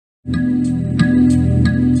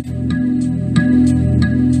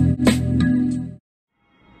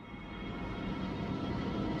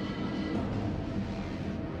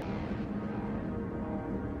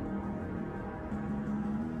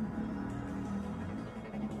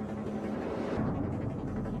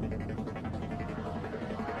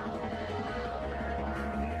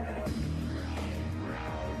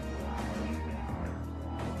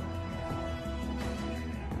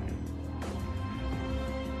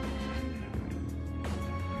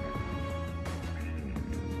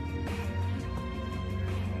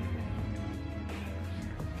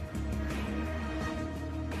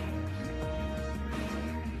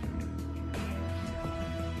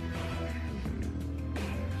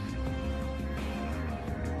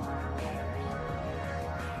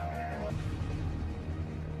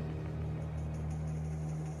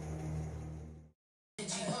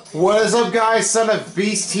What is up, guys? Son of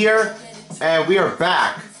Beast here, and we are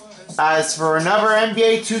back as for another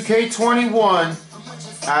NBA 2K21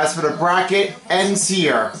 as for the bracket ends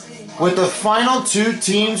here with the final two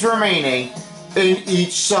teams remaining in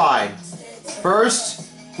each side.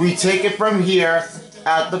 First, we take it from here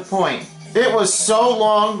at the point. It was so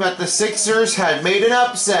long that the Sixers had made an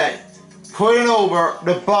upset, putting over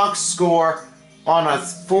the Bucks score on a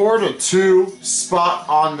 4-2 spot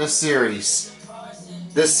on the series.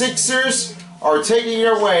 The Sixers are taking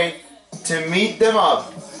their way to meet them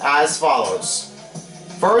up as follows.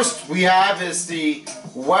 First, we have is the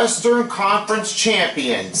Western Conference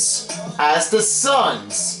champions as the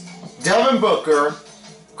Suns, Devin Booker,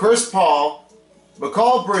 Chris Paul,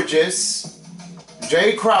 Mikal Bridges,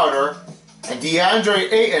 Jay Crowder, and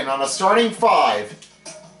DeAndre Ayton on a starting five,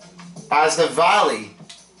 as the Valley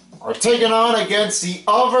are taking on against the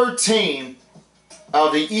other team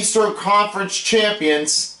of the Eastern Conference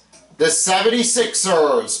champions, the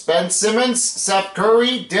 76ers. Ben Simmons, Seth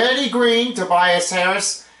Curry, Danny Green, Tobias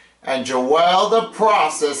Harris, and Joel the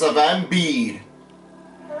Process of Embiid.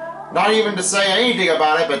 Not even to say anything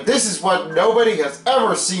about it, but this is what nobody has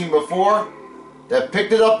ever seen before. They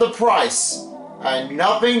picked it up the price, and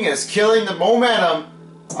nothing is killing the momentum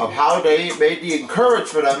of how they made the encourage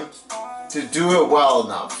for them to do it well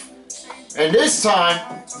enough. And this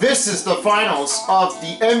time, this is the finals of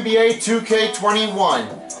the NBA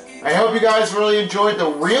 2K21. I hope you guys really enjoyed the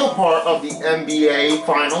real part of the NBA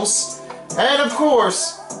finals. And of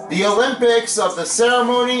course, the Olympics of the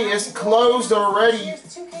ceremony is closed already.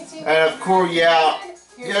 And of course,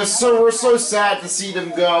 so we're so sad to see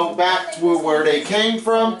them go back to where they came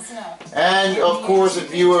from. And of course,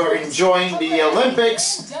 if you are enjoying the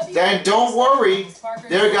Olympics, then don't worry.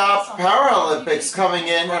 They've got Paralympics coming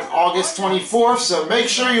in on August 24th, so make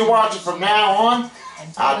sure you watch it from now on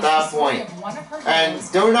at that point. And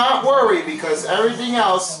do not worry, because everything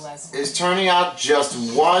else is turning out just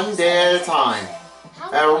one day at a time.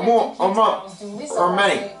 Or more, or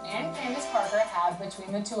many. And Candace Parker have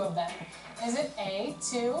between the two of them? Is it A,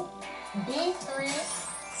 2, B, 3,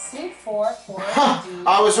 C, 4, or D?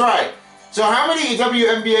 I was right. So how many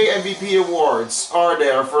WNBA MVP awards are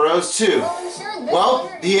there for those two? Well,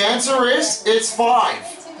 the answer is, it's 5.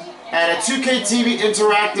 And a 2K TV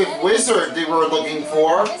Interactive Wizard they were looking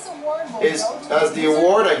for is as the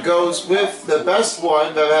award that goes with the best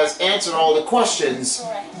one that has answered all the questions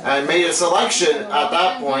and made a selection at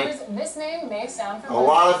that point. A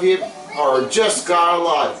lot of you are just got a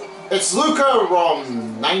lot. It's Luka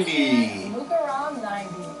Rom 90. Luka Rom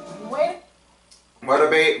 90.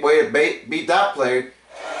 Way to beat that player.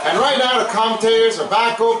 And right now the commentators are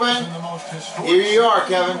back open. Here you are,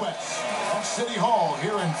 Kevin. City Hall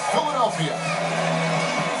here in Philadelphia.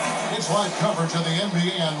 It's live coverage of the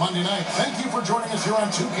NBA on Monday night. Thank you for joining us here on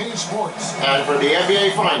 2K Sports. And for the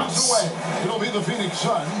NBA Finals. It'll be the Phoenix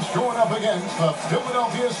Suns going up against the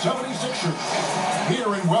Philadelphia 76ers here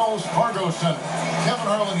in Wells Fargo Center. Kevin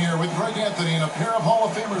Harlan here with Greg Anthony and a pair of Hall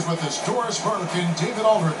of Famers with us, Doris Burke and David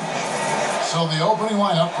Aldridge. So the opening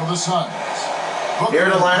lineup for the Suns. Here are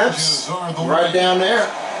the lineups, right down there.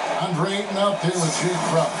 Andre Ayton out there with Jay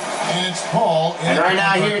Crowder. And it's Paul. And right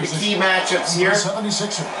now here are the key matchups here.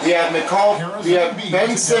 We have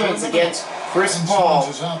Ben Simmons against Chris Paul.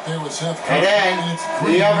 And then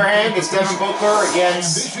the other hand is Devin Booker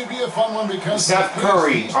against Seth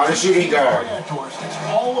Curry on the shooting guard. It's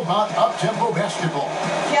all about up-tempo basketball.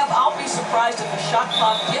 Yeah, I'll be surprised if the shot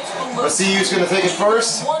clock gets below. Let's see who's going to take it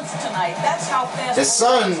first. That's how fast the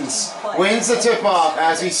Suns wins the tip-off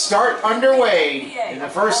as we start underway in the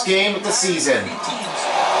first game of the season.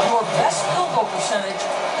 Your best field goal percentage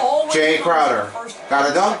always Jay Crowder. Got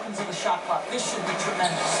it done? Of the shot clock. This should be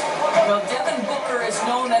tremendous. Well, Devin Booker is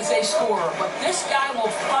known as a scorer, but this guy will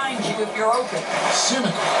find you if you're open.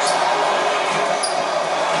 Simmons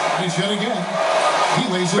advantage yet again. He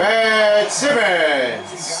lays it. Ben He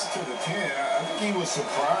Simmons. got to the 10. I think he was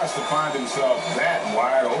surprised to find himself that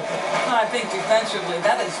wide open. I think defensively,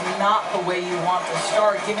 that is not the way you want to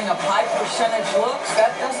start. Giving up high percentage looks,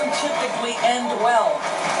 that doesn't typically end well.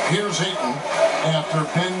 Here's Ayton after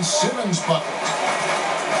Ben Simmons' bucket.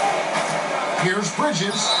 Here's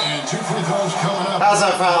Bridges, and 2 free throws coming up. How's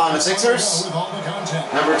that foul on the Sixers? With all the content.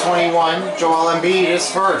 Number 21, Joel Embiid is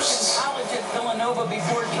first. College at Villanova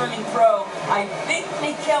before turning pro. I think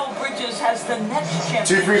Mikal Bridges has the next chance.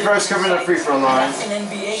 2 free throws coming to the free throw line. That's an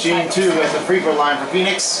NBA Shooting title. 2 at the free throw line for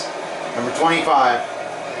Phoenix. Number 25,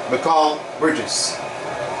 Mikal Bridges.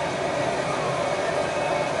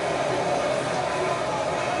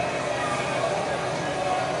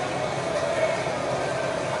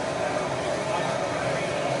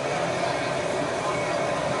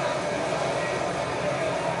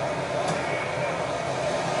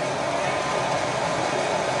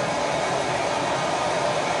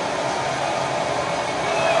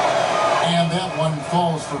 And that one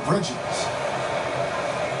falls for Bridges.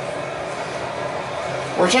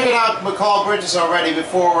 We're checking out Mikal Bridges already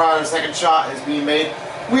before the second shot is being made.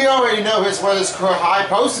 We already know his high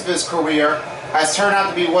post of his career has turned out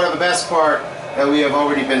to be one of the best part that we have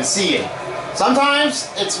already been seeing. Sometimes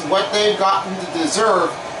it's what they've gotten to deserve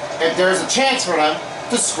if there's a chance for them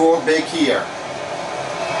to score big here.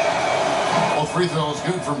 All free throws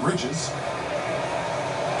good from Bridges.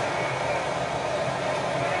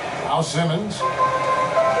 Now Simmons.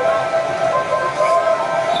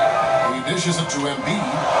 He dishes it to Embiid.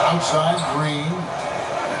 Outside, Green.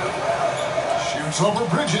 Shoots over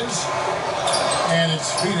Bridges. And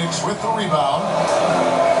it's Phoenix with the rebound.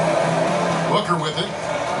 Booker with it.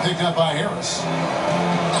 Picked up by Harris.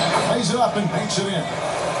 Lays it up and banks it in.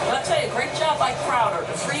 But I'll tell you, great job by Crowder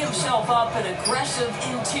to free himself up, an aggressive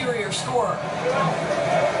interior scorer.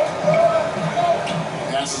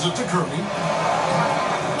 Passes it to Curry.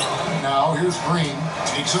 Now here's Green.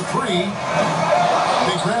 Takes a three.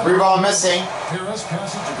 They grab Free ball missing. Harris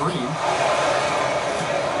passes to Green.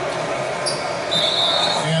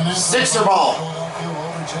 And that's Sixer ball. Philadelphia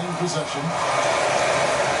will retain possession.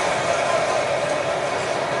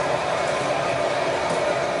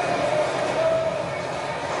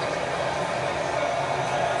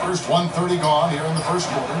 First 1:30 gone here in the first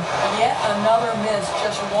quarter. Yet another miss,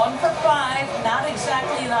 just 1 for 5, not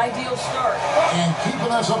exactly an ideal start. And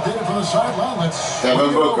keeping us updated from the sideline, let's Devin turn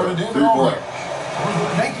it over Booker, to David 3-point. Aldrich.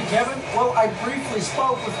 Thank you, Kevin. Well, I briefly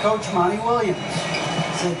spoke with Coach Monty Williams.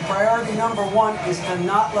 He said priority number 1 is to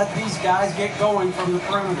not let these guys get going from the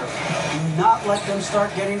perimeter. Do not let them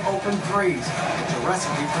start getting open threes. It's a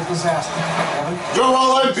recipe for disaster. Kevin?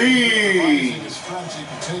 Joel Embiid. His strategy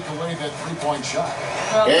to take away that three-point shot.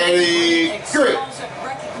 Well, Eddie he excels at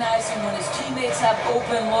recognizing when his teammates have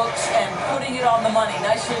open looks and putting it on the money.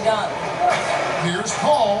 Nicely done. Here's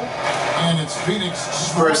Paul, and it's Phoenix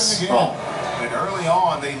scoring Chris again. Paul. And early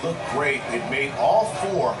on, they looked great. They'd made all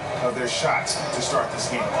 4 of their shots to start this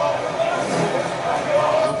game. The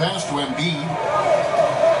pass to Embiid.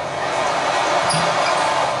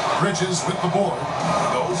 Bridges with the board.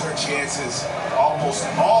 Those are chances almost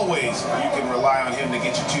always you can rely on him to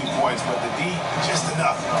get you 2 points, but the D, just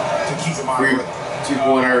enough to keep him on Free rhythm.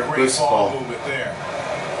 two-pointer, Great Chris ball Paul. movement there.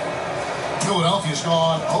 Philadelphia's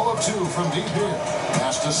gone 0 of 2 from deep here.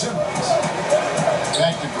 Pass to Simmons.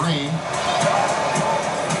 Back to Green.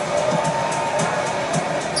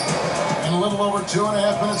 And a little over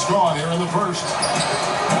 2.5 minutes gone here in the first.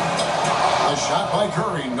 A shot by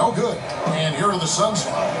Curry, no good. And here are the Suns.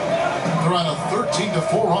 They're on a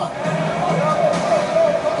 13-4 run.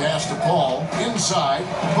 Pass to Paul, inside,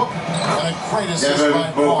 Booker. And a great assist Devin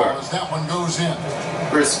by Paul Booker. as that one goes in.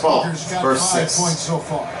 Chris Paul, Booker's got first 5 6. points so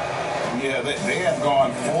far. Yeah, they have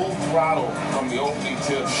gone full throttle from the opening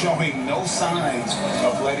tip, showing no signs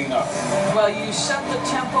of letting up. Well, you set the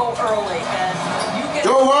tempo early, and you get...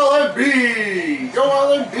 Joel Embiid.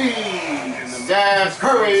 Joel Embiid. Steph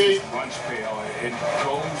Curry. Lunch pail. It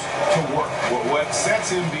goes to work. What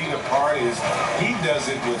sets Embiid apart is he does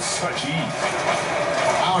it with such ease.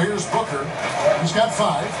 Now here's Booker. He's got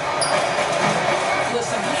 5.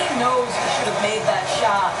 Listen, he knows he should have made that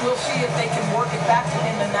shot. We'll see if they can work it back to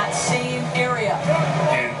him in that same area.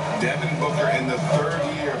 And Devin Booker in the 3rd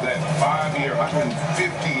year of that 5-year, $158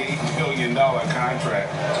 million contract,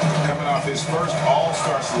 coming off his first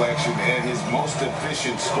All-Star selection and his most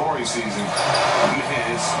efficient scoring season. Man,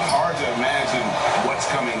 it's hard to imagine what's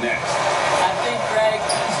coming next. I think, Greg,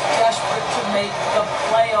 he's desperate to make the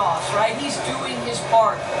playoffs, right? He's doing his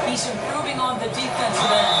part. He's improving on the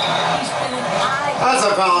defensive end. He's been an eye That's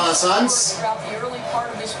a foul on the Suns. throughout the early part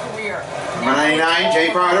of his career. Number 99, Jay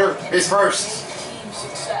Crowder, is first. Team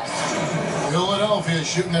success. Philadelphia is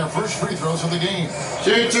shooting their first free throws of the game.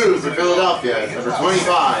 Shooting 2 for Philadelphia, number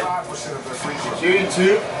 25. 5% of their free throws. Shooting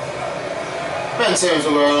 2. Ben Simmons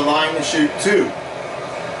will go to the line to shoot 2.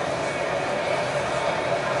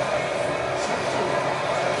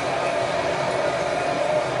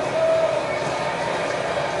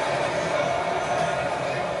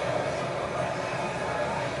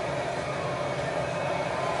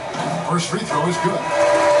 First free throw is good.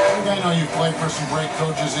 I know you've played for some great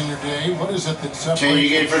coaches in your day. What is it that separates Change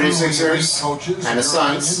again for the truly Sixers elite coaches and the in your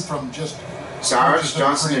Suns. opinion, from just Sarge, coaches that are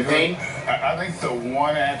Johnson, and pretty Payne. I think the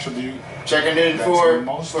one attribute Checking in that's for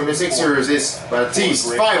most the Sixers is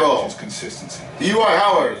Baptiste, important for a great coach is 5-0, consistency. D.Y.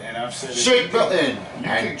 Howard, And I've said it, Shake you can- Milton, you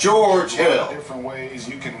and can George go a lot of Hill. different ways.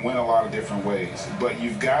 You can win a lot of different ways, but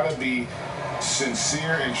you've got to be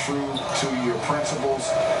sincere and true to your principles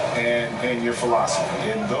and your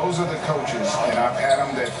philosophy. And those are the coaches, and I've had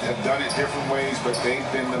them that have done it different ways, but they've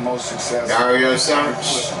been the most successful. Dario Saric,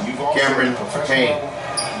 Listen, you've also Cameron at the professional Payne.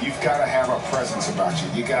 level, you've got to have a presence about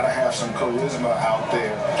you. You got to have some charisma out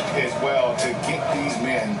there as well to get these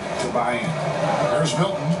men to buy in. There's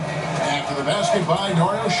Milton. After the basket by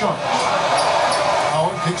Dario Saric.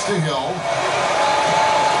 Howard kicks to Hill.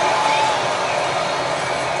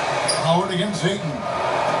 Howard against Ayton.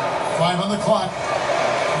 5 on the clock.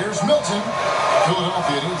 Here's Milton.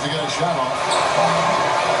 Philadelphia needs to get a shot off.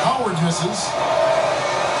 Howard misses.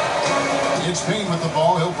 It's Payne with the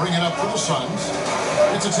ball. He'll bring it up for the Suns.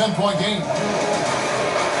 It's a 10-point game.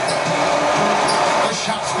 The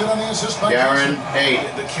shot's good on the assist by Darren Johnson.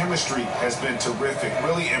 Hayden. The chemistry has been terrific.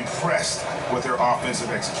 Really impressed with their offensive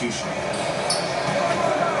execution.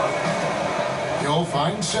 Hill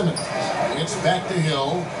finds Simmons. It's back to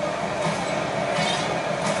Hill.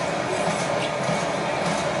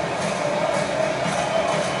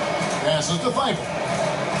 Passes to Feigl.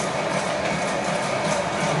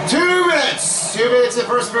 2 minutes! 2 minutes in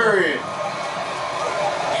first period.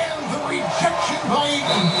 And the rejection by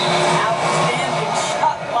Ayton. Outstanding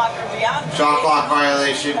shot blocker, DeAndre. Shot clock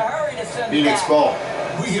violation. In a hurry to send Phoenix back. ball.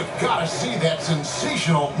 We have got to see that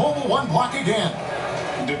sensational mobile one block again.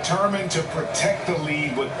 Determined to protect the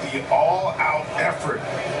lead with the all-out effort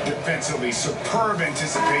defensively. Superb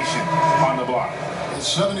anticipation on the block. The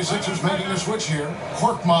 76ers making a switch here.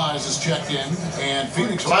 Korkmaz is checked in, and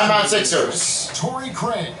Phoenix. Timeout Sixers. Torrey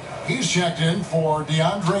Craig, he's checked in for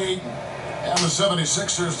DeAndre Ayton. And the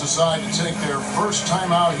 76ers decide to take their first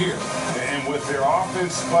timeout here. And with their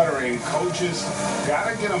offense sputtering, coaches got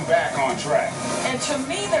to get them back on track. And to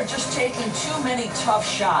me, they're just taking too many tough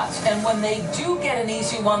shots. And when they do get an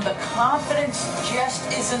easy one, the confidence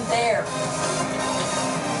just isn't there.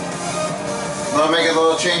 They'll make a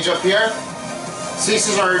little change up here.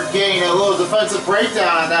 Sixers are getting a little defensive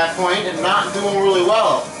breakdown at that point and not doing really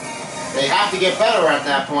well. They have to get better at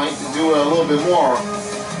that point to do a little bit more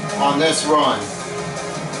on this run.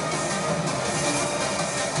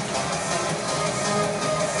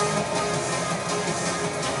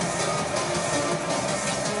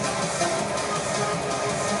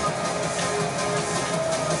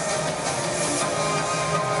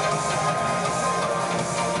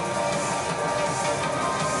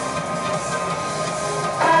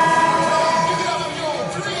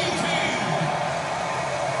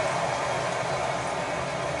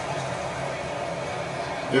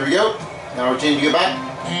 Here we go. Now we're changing it back.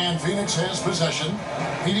 And Phoenix has possession,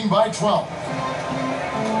 leading by 12.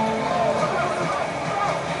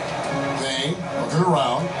 They look it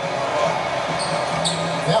around.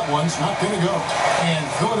 That one's not going to go. And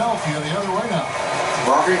Philadelphia the other way now.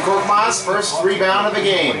 Markin Korkmaz, first rebound of the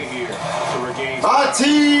game. Here to regain.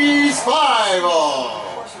 Baptiste 5-0.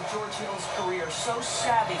 Course of George Hill's career, so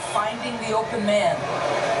savvy finding the open man.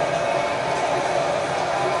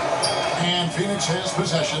 And Phoenix has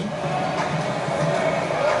possession.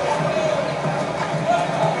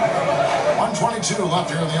 1:22 left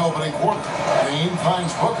here in the opening quarter. Payne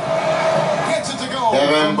finds Booker. Gets it to go.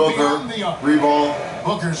 Devin from Booker, beyond the arc. reball,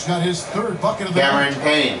 Booker's got his third bucket of the Cameron night.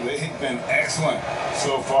 Payne. They've been excellent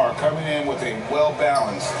so far, coming in with a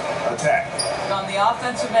well-balanced attack. On the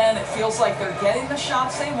offensive end, it feels like they're getting the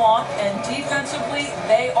shots they want, and defensively,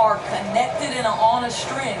 they are connected and on a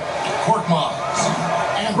string. Korkmaz.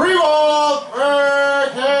 And Reball,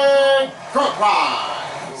 Markin Korkmaz.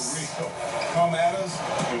 Come at us,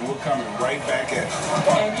 and we're coming right back at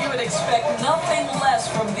you. And you would expect nothing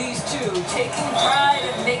less from these two, taking pride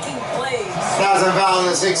and making plays. 1,000 foul in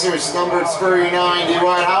the Sixers, numbered 39,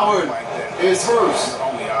 D.Y. Howard is first.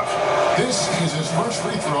 Only option. this is his first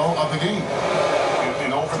free throw of the game.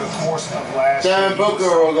 And over the course of last Devin Booker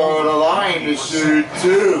will go to the line to shoot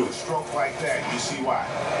 2. A stroke like that, you see why.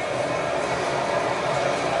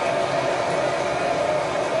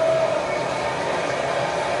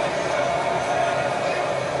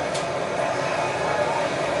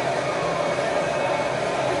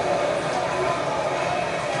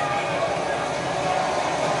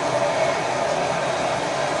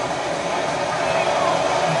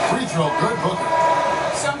 Free throw, good, Booker.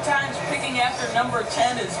 Sometimes picking after number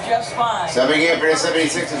 10 is just fine. Subbing in for the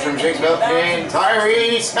 76ers from Shake Milton and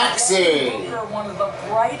Tyrese Maxey. Booker, one of the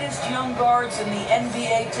brightest young guards in the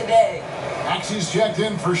NBA today. Maxey's checked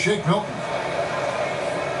in for Shake Milton.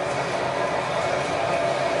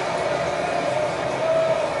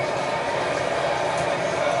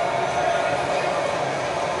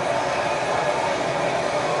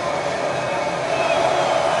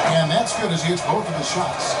 And that's good as he hits both of his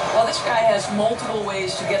shots. Well, this guy has multiple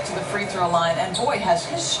ways to get to the free throw line, and boy, has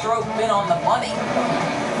his stroke been on the money.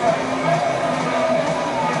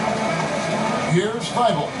 Here's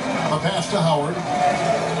Thibault. The pass to Howard.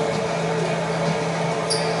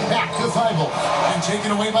 Back to Thibault. And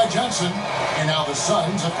taken away by Johnson. And now the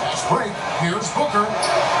Suns, a fast break. Here's Booker.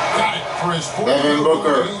 Got it for his 4th Devin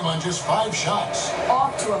Booker. game on just 5 shots.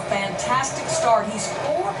 Off to a fantastic start. He's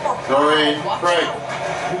 4 for 5. Going Watch break. out.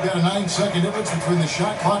 We've got a 9-second difference between the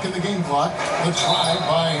shot clock and the game clock. The try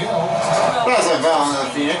by Hill. That's a foul on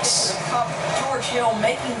the Phoenix. The cup, George Hill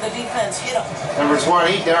making the defense hit him. Number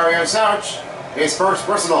 20, Dario Saric. His first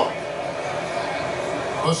personal.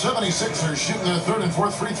 The 76ers shooting their 3rd and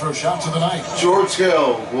 4th free throw shots of the night. George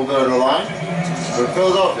Hill will go to the line for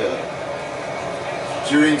Philadelphia.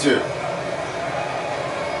 Shooting 2.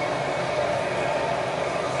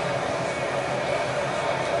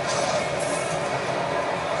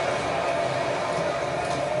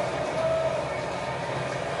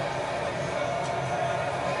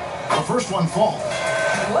 The first one falls.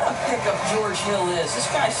 What a pickup George Hill is. This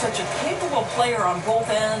guy's such a capable player on both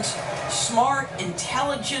ends. Smart,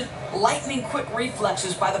 intelligent, lightning quick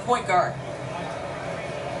reflexes by the point guard.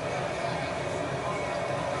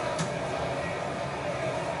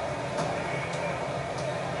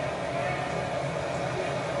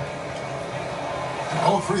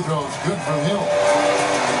 Both free throws good from Hill.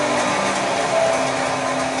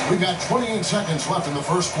 We've got 28 seconds left in the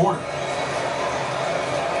first quarter.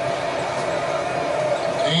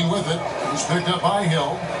 Payne with it. He's picked up by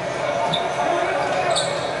Hill.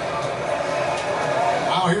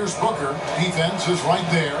 Now here's Booker. Defense is right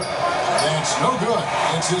there. That's no good.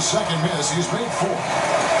 It's his second miss. He's made 4.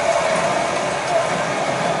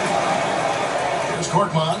 Here's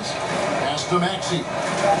Korkmaz. Pass to Maxey.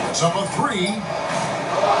 It's up a 3.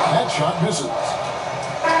 That shot misses.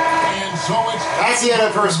 And so it's... That's the end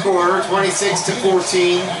of the first quarter, 26 to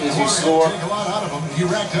 14 is your score. Take a lot out of him. He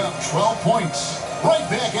racked up 12 points. Right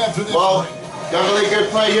back after this Well, break. definitely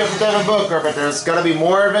good play here for Devin Booker, but there's going to be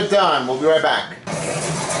more of it done. We'll be right back.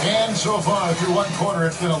 And so far through one quarter,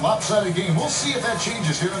 it's been a lopsided game. We'll see if that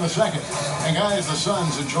changes here in the second. And guys, the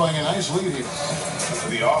Suns enjoying a nice lead here.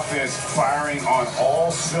 The offense firing on all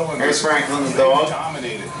cylinders. Here's Franklin's dog.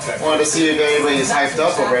 Dominated. Wanted to see if anybody's hyped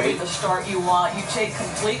up already. The start you want. You take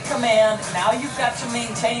complete command. Now you've got to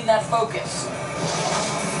maintain that focus.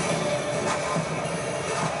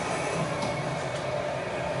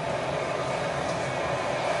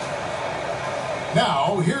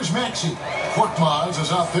 Now, here's Maxey. Korkmaz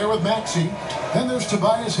is out there with Maxey. Then there's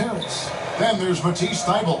Tobias Harris. Then there's Matisse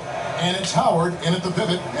Thybulle. And it's Howard in at the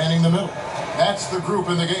pivot, manning the middle. That's the group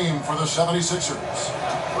in the game for the 76ers.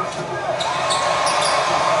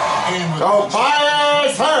 And with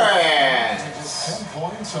Tobias Harris! 10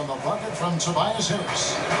 points on the bucket from Tobias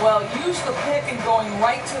Harris. Well, use the pick and going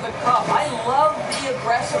right to the cup. I love the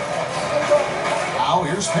aggressiveness. Now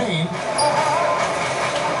here's Payne.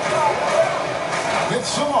 With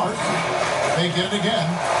some art. They get it again.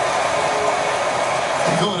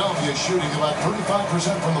 Philadelphia shooting about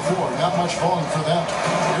 35% from the floor. Not much falling for them.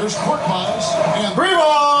 Here's Korkmaz. And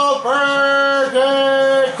Rebound for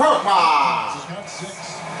Korkmaz! he's got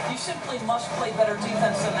 6. You simply must play better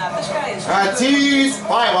defense than that. This guy is Matisse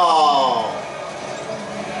Thybulle!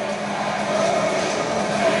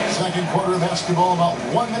 Second quarter of basketball, about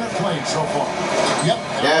 1 minute played so far. Yep.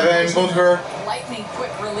 Devin Booker. lightning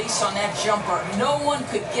quick release on that jumper. No one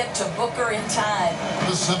could get to Booker in time.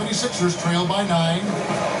 The 76ers trail by 9.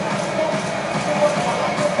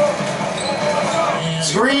 And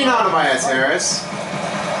Screen on Tobias Harris.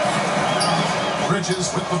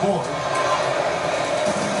 Bridges with the board.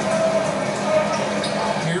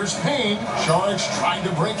 Here's Payne. Saric trying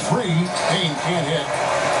to break free. Payne can't hit.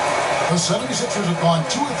 The 76ers have gone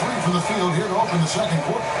 2 of 3 from the field here to open the second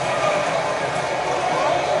quarter.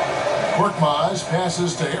 Korkmaz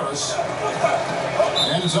passes to Harris.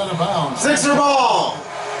 And is out of bounds. Sixer ball.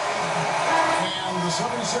 And the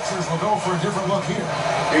 76ers will go for a different look here.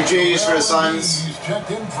 New changes for the Suns. He's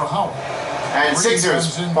checked in for Howard. And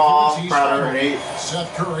Sixers, Paul, Crowder, and 8.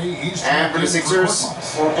 Seth Curry, he's And for the Sixers,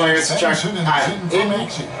 4 players to check in.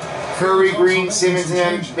 Curry, Green, Simmons,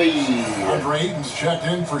 and Embiid. Andre Ayton's checked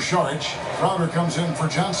in for Saric. Crowder comes in for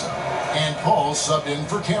Johnson. And Paul subbed in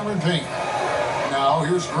for Cameron Payne. Now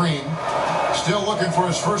here's Green. Still looking for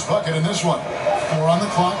his first bucket in this one. 4 on the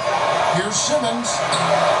clock. Here's Simmons.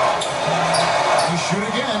 He shoot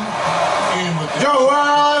again. And with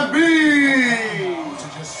Joel Embiid.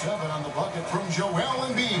 Just 7 on the bucket from Joel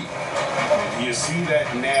Embiid. You see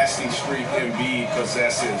that nasty streak Embiid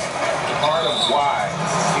possesses. Part of why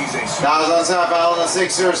he's a That was on top out of the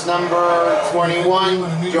Sixers, number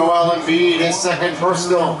 21, Joel Embiid, his second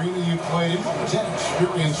personal. You played in. What was that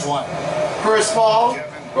experience like? Chris Paul,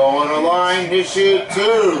 going to line, his shoot 2. For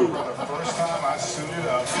the first time I suited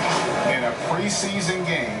up in a preseason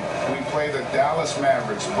game. We played the Dallas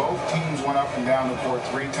Mavericks. Both teams went up and down the court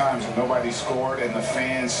 3 times and nobody scored, and the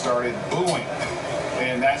fans started booing.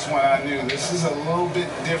 And that's when I knew this is a little bit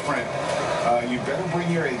different. You better bring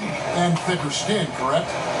your A game. And thicker skin, correct?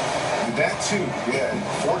 That too, yeah.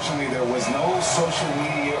 Fortunately, there was no social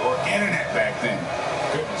media or internet back then.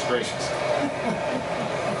 Goodness gracious.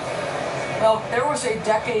 Well, there was a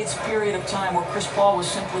decades period of time where Chris Paul was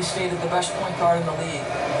simply stated the best point guard in the league.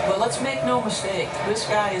 But let's make no mistake, this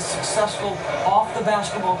guy is successful off the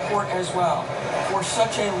basketball court as well. For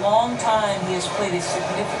such a long time, he has played a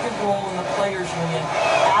significant role in the Players Union,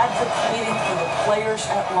 advocating for the players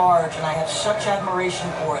at large, and I have such admiration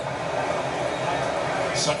for it.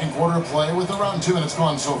 Second quarter play with around 2 minutes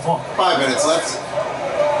gone so far. 5 minutes left.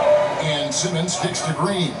 And Simmons kicks to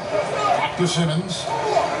Green. Back to Simmons.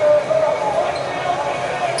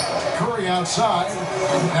 Curry outside.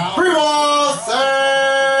 Now Free ball,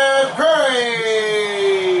 Seth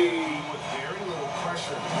Curry. With very little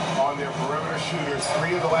pressure on their perimeter shooters,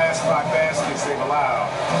 3 of the last 5 baskets they've allowed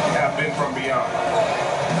have been from beyond.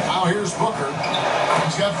 Now here's Booker.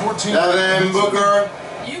 He's got 14. Devin Booker.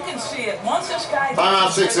 You can see it. Once this guy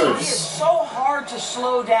Timeout, gets his rhythm, Sixers. he is so hard to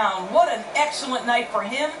slow down. What an excellent night for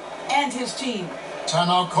him and his team.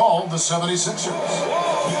 Timeout called the 76ers.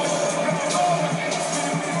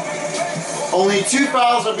 Only 2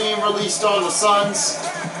 fouls are being released on the Suns,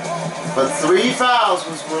 but 3 fouls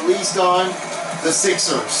was released on the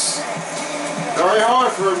Sixers. Very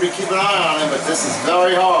hard for him to keep an eye on him, but this is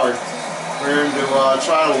very hard for him to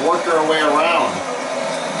try to work our way around.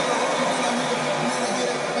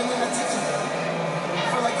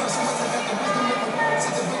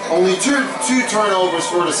 Only two turnovers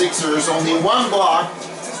for the Sixers, only 1 block.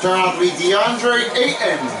 Turned out to be DeAndre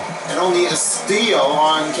Ayton, and only a steal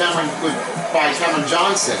on by Cameron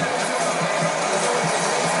Johnson.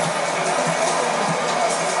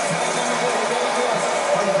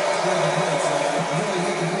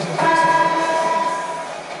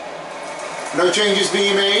 No changes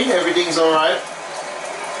being made, everything's alright.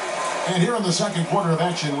 And here in the second quarter of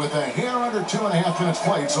action with a hair under 2.5 minutes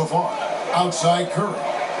played so far. Outside Curry.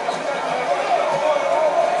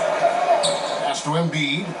 Pass to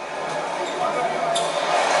Embiid.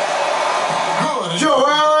 Good.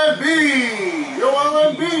 Joel Embiid!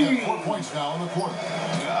 Joel Embiid! 4 points now in the quarter.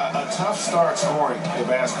 A tough start scoring the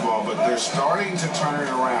basketball, but they're starting to turn it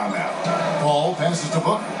around now. Ball passes to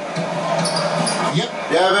Booker. Yep.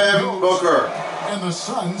 Devin Booker. And the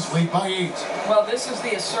Suns lead by 8. Well, this is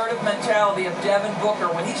the assertive mentality of Devin Booker.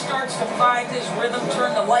 When he starts to find his rhythm,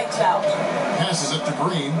 turn the lights out. Passes it to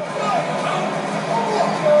Green.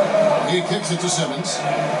 He kicks it to Simmons.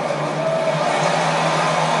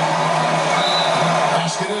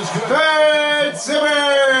 Basket is good. Ben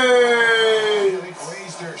Simmons! They've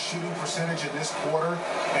raised their shooting percentage in this quarter,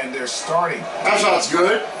 and they're starting. That shot's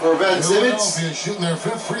good for Ben Simmons. Philadelphia shooting their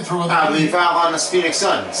 5th free throw of the I game. believe foul on the Phoenix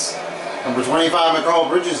Suns. Number 25, McCall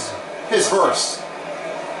Bridges, his first.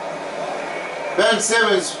 Ben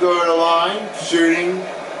Simmons going to the line, shooting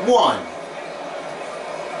 1.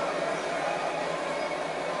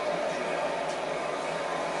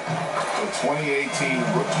 The 2018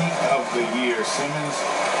 Rookie of the Year, Simmons'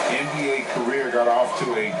 NBA career got off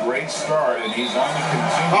to a great start, and he's going to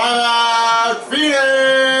continue. Timeout,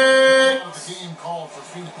 Phoenix! The game called for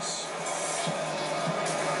Phoenix.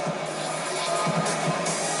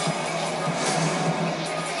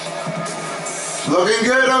 Looking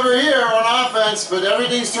good over here on offense, but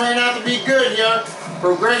everything's turning out to be good here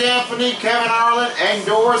for Greg Anthony, Kevin Harlan, and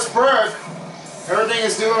Doris Burke. Everything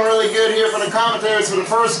is doing really good here for the commentators for the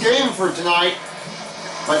first game for tonight,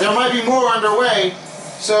 but there might be more underway.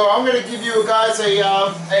 So I'm going to give you guys a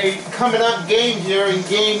coming up game here in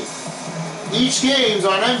each game's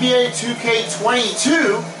on NBA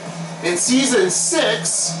 2K22 in Season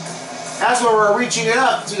 6. That's where we're reaching it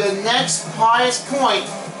up to the next highest point.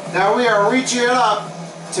 Now we are reaching it up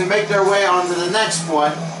to make their way on to the next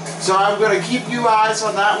one. So I'm going to keep you eyes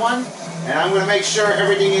on that one, and I'm going to make sure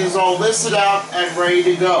everything is all listed out and ready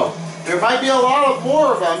to go. There might be a lot of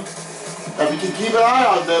more of them, that we can keep an eye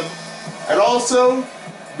on them, and also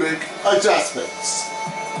make adjustments.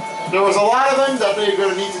 There was a lot of them that they're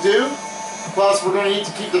going to need to do. Plus, we're going to need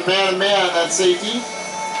to keep the man-to-man at safety.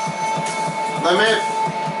 Limit,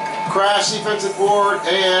 crash defensive board,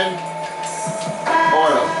 and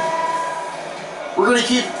auto. We're going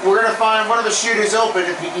to find one of the shooters open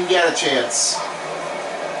if we can get a chance.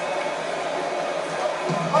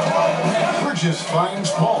 Bridges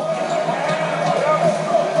finds Paul.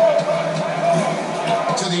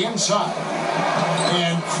 To the inside.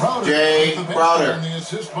 And Crowder. Jay Crowder. And the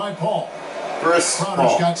assist by Paul. First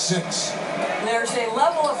Crowder's Paul. got 6. There's a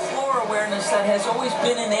level of floor awareness that has always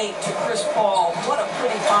been innate to Chris Paul. What a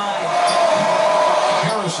pretty find. A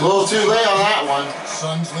Harrison. little too late on that one.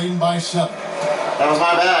 Suns leading by 7. That was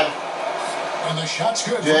my bad. And the shot's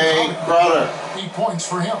good. Jay Crowder. 8 points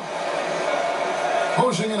for him.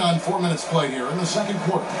 Closing in on 4 minutes played here in the second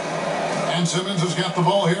quarter. And Simmons has got the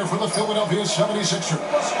ball here for the Philadelphia 76ers.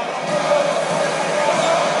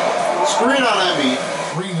 Screen on Embiid.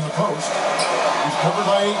 Green in the post. He's covered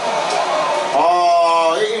by 8.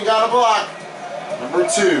 Oh, Aiton got a block. Number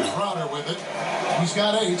 2. Crowder with it. He's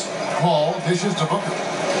got 8. Paul dishes to Booker.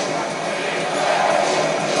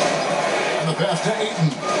 And the pass to Aiton.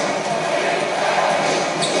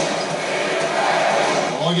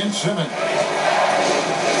 Ball against Simmons.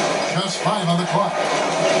 Just 5 on the clock.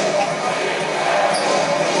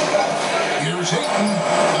 Here's Aiton.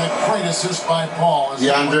 A great assist by Paul.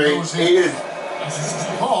 DeAndre Ayton.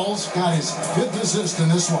 Paul's got his 5th assist in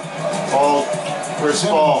this one. Paul. Chris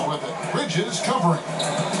Paul. With it. Bridges covering.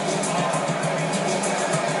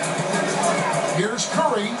 Here's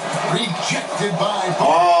Curry. Rejected by Paul.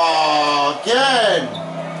 Oh, again.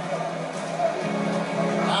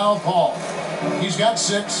 Now Paul. He's got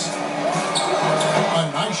 6. A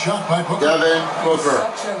nice shot by Booker. Devin Booker.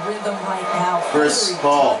 Such a rhythm right now. Chris Every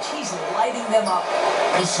Paul. touch, he's lighting them up.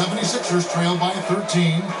 The 76ers trailed by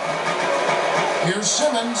 13. Here's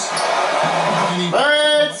Simmons. And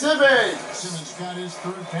Brad Simmons. Simmons got his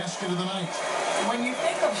 3rd basket of the night. When you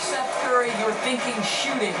think of Seth Curry, you're thinking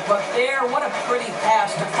shooting, but there, what a pretty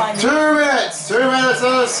pass to find. 2 minutes. 2 minutes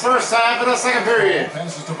of this first half of the second period.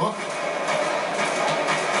 Passes to Booker.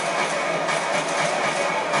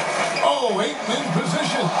 Oh, Aiton in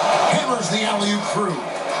position. Hammers the alley-oop through.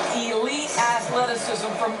 Elite athleticism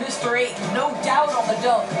from Mr. Aiton, no doubt on the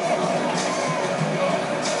dunk.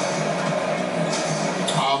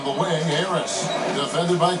 On the way, Harris.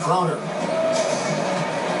 Defended by Crowder.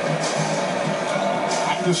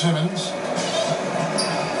 Back to Simmons.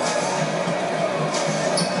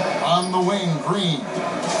 On the wing, Green.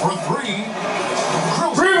 For 3.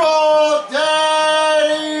 Free ball.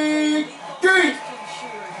 Daddy Green.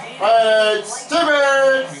 Brad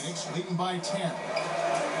Simmons. Phoenix leading by 10.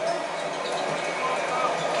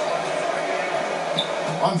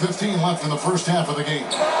 1:15 left in the first half of the game.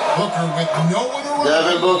 Booker with no one around.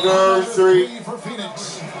 Devin Booker, 3. For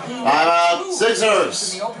Phoenix. Timeout,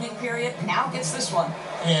 Sixers. In the opening period, now gets this one.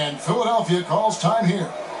 And Philadelphia calls time here.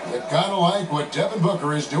 They've got to like what Devin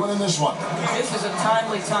Booker is doing in this one. This is a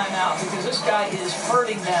timely timeout because this guy is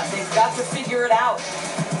hurting them. They've got to figure it out.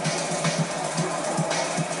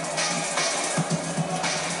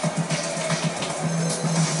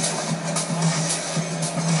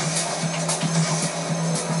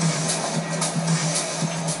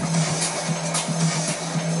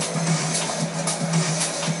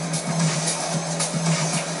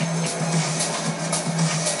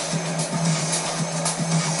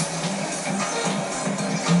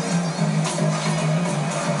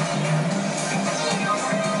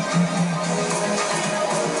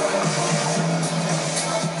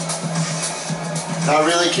 Now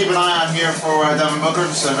really keep an eye on here for Devin Booker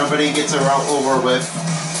so nobody gets a route over with.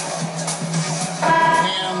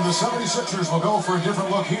 And the 76ers will go for a different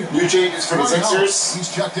look here. New changes for the Troy House, Sixers. he's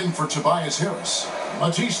checked in for Tobias Harris.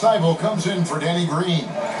 Matisse Thybulle comes in for Danny Green.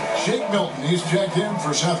 Shake Milton, he's checked in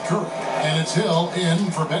for Seth Curry. And it's Hill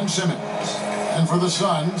in for Ben Simmons. And for the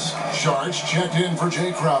Suns, Sharch checked in for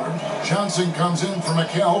Jay Crowder. Johnson comes in for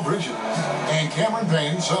Mikal Bridges. And Cameron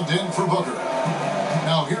Payne subbed in for Booker.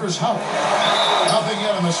 Now here's Howard. Nothing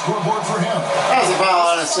yet on the scoreboard for him. That was a foul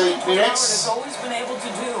on a Howard has Phoenix. always been able to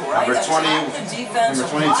do. right? Number 20, Attack the defense,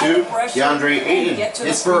 number apply 22, the pressure, DeAndre and Ayton get to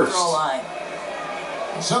is the free first. throw line.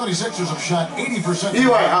 76ers have shot 80%.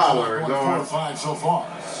 Dwight Howard going 4 going, or 5 so far.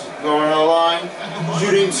 going to the line,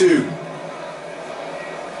 shooting 2.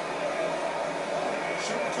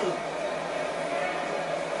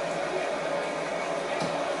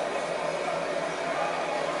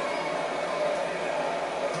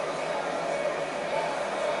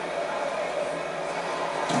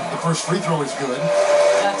 The first free throw is good.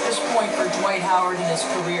 At this point for Dwight Howard in his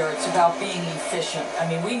career, it's about being efficient. I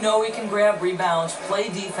mean, we know he can grab rebounds, play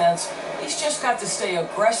defense. He's just got to stay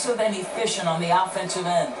aggressive and efficient on the offensive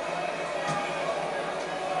end.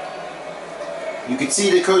 You can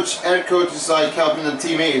see the head coach is like helping the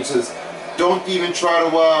teammate and says, don't even try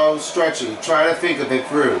to stretch it. Try to think of it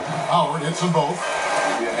through. Howard hits them both.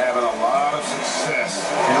 You're having a lot of success.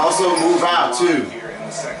 And also move out too, Here in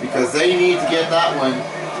the second because they need to get that one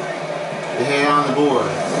to hit on the board.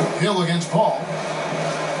 Hill against Paul.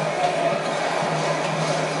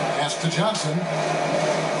 Pass to Johnson.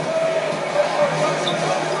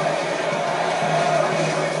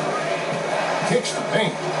 Kicks the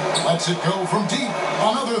paint. Lets it go from deep.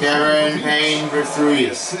 Another Cameron three. Payne for 3.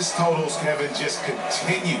 assist totals, Kevin, just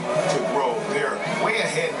continue to grow. They're way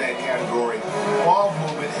ahead in that category. Ball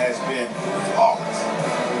movement has been flawless.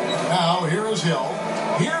 Now here is Hill.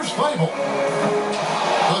 Here's Fable.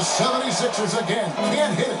 The 76ers again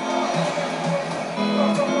can't hit it.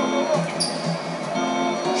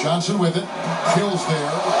 Johnson with it. Kills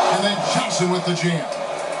there. And then Johnson with the jam.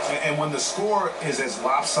 And when the score is as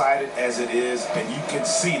lopsided as it is, and you can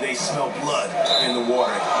see they smell blood in the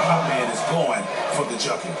water, my man is going for the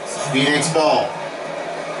jugular. Phoenix ball.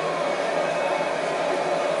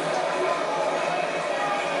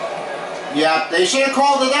 Yeah, they should have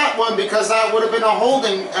called it that one because that would have been a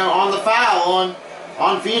holding on the foul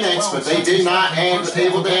on Phoenix, but they did not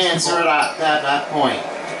able to answer it at that point.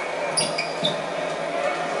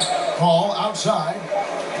 Ball outside.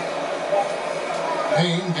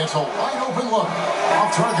 Payne gets a wide open look.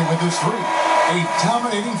 Off target with his 3. A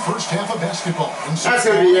dominating first half of basketball. That's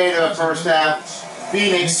going to be the end of the first half.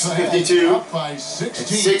 Phoenix 52, up by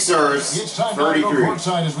 16. Sixers It's time to go 33.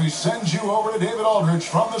 courtside as we send you over to David Aldridge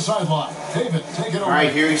from the sideline. David, take it All away.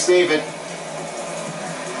 right, here's David.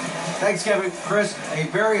 Thanks, Kevin. Chris, a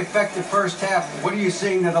very effective first half. What are you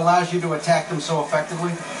seeing that allows you to attack them so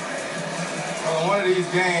effectively? Well, one of these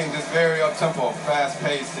games is very up-tempo,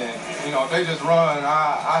 fast-paced, and, you know, if they just run,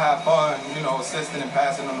 I have fun, you know, assisting and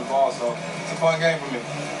passing them the ball, so it's a fun game for me.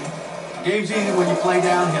 Game's easy when you play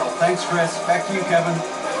downhill. Thanks, Chris. Back to you, Kevin.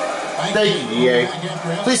 Thank you, DA.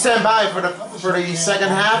 Please stand by for the second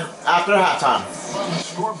half after halftime. On the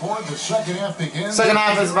scoreboard, the second half begins. Second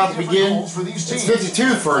half is about to begin. Goals for these It's teams.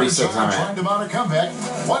 52-46 One on side trying to mount a comeback.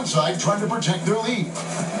 One side trying to protect their lead.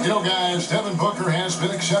 You know, guys, Devin Booker has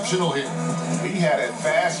been exceptional here. He had a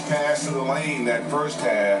fast pass to the lane that first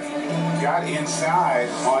half, got inside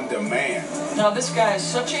on demand. Now, this guy is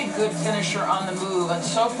such a good finisher on the move, and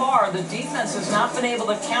so far, the defense has not been able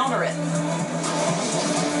to counter it.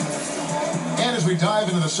 And as we dive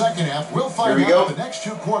into the second half, we'll find Here we out go. the next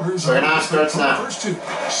 2 quarters Second are half starts different now. from the first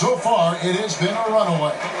 2. So far, it has been a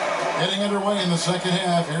runaway. Getting underway in the second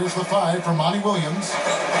half, here's the 5 from Monty Williams.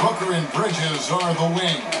 Booker and Bridges are the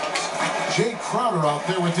wings. Jay Crowder out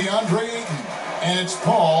there with DeAndre Ayton. And it's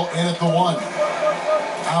Paul in at the 1.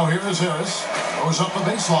 Now here is Harris. Goes up the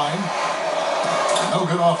baseline. No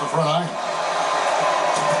good off the front iron.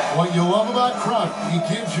 What you love about Crowder, he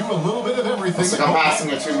gives you a little bit of everything. Looks like I'm passing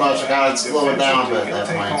it too much. I gotta slow it down a bit at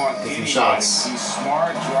that point. Take some shots. He's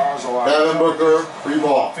smart, draws a lot. Devin Booker, free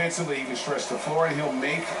ball. Offensively, he can stretch the floor and he'll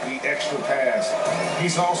make the extra pass.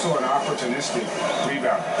 He's also an opportunistic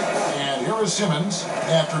rebounder. And here is Simmons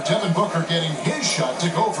after Devin Booker getting his shot to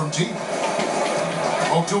go from deep.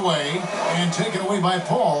 Poked away and taken away by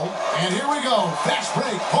Paul. And here we go. Fast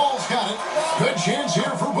break. Paul's got it. Good chance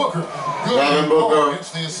here for Booker. Good. Devin Paul Booker.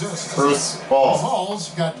 gets the assist. First ball. Paul's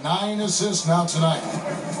got 9 assists now tonight.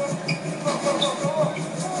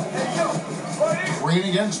 Green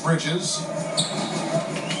against Bridges.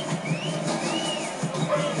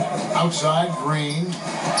 Outside, Green.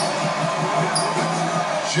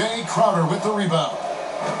 Jay Crowder with the rebound.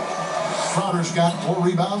 Crowder's got 4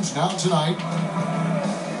 rebounds now tonight.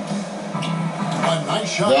 A nice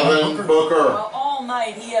shot by Devin Booker. Well, all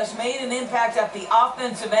night he has made an impact at the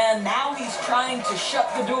offensive end. Now he's trying to shut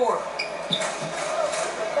the door.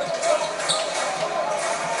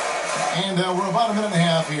 And we're about a minute and a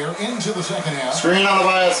half here into the second half. Screen on the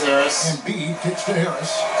bias, Harris. And Embiid kicks to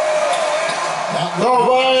Harris.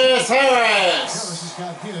 Tobias Harris. Harris is He's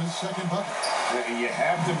got his second bucket. You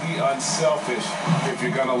have to be unselfish if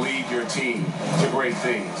you're going to lead your team to great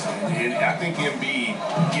things. And I think Embiid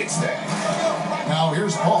gets that. Now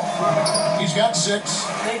here's Paul. He's got 6.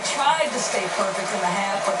 They tried to stay perfect in the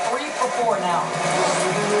half, but 3 for 4 now.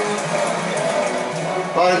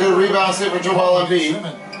 A lot of good rebounds here for Joel Embiid.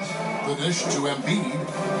 Simmons. The dish to Embiid.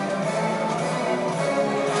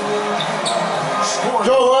 Scored.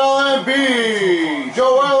 Joel Embiid!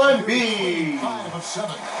 Joel Embiid! 5 of 7.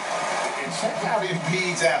 And check out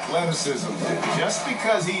Embiid's athleticism. Just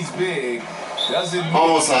because he's big doesn't mean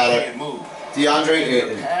Almost he had it. can't move. DeAndre They're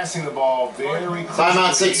Ayton. passing the ball very Timeout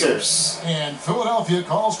close. Sixers. And Philadelphia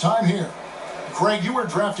calls time here. Craig, you were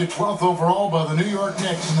drafted 12th overall by the New York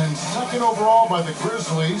Knicks and then 2nd overall by the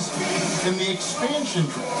Grizzlies in the expansion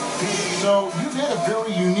draft. So you've had a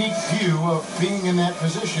very unique view of being in that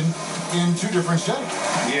position in 2 different settings.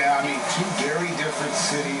 Yeah, I mean, 2 very different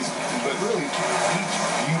cities, but really each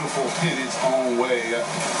beautiful in its own way.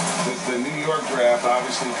 The New York draft,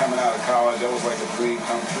 obviously coming out of college, that was like a dream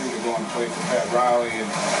come true to go and play for Pat Riley, and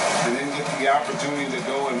then get the opportunity to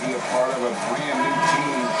go and be a part of a brand new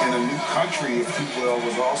team in a new country, if you will,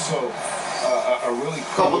 was also a really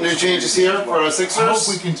cool Couple new changes here for the I hope we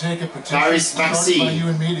Sixers. can take a petition Tyrese started Maxey. by you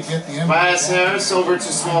and me to get the NBA Tobias back. Harris over to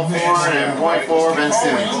small forward and point forward Ben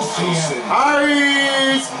Simmons.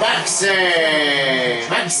 Tyrese Maxey!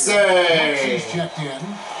 Maxey! He's checked in.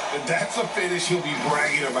 That's a finish he'll be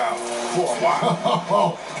bragging about for a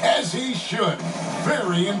while. As he should.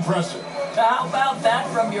 Very impressive. How about that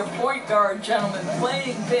from your point guard, gentlemen?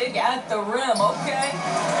 Playing big at the rim, okay?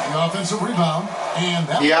 The offensive rebound. And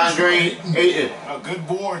that DeAndre Ayton. A good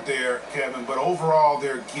board there, Kevin, but overall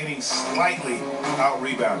they're getting slightly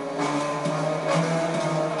out-rebounded.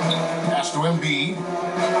 Pass to Embiid.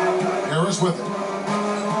 Harris with it.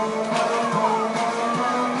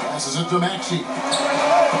 Passes it to Maxey.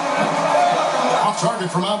 Off target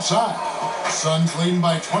from outside. Suns leading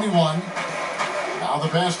by 21. Now the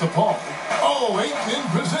pass to Paul. Oh, Ayton in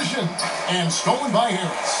position. And stolen by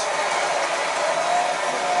Harris.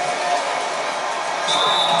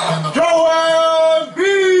 And the Joel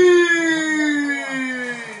Embiid!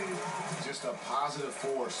 Just a positive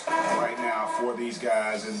force right now for these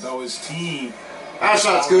guys, and though his team... That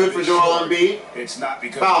shot's good for Joel Embiid. It's not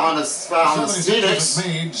because... Foul on the Phoenix.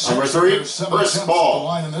 Number 3, first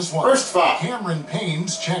ball. First foul. Cameron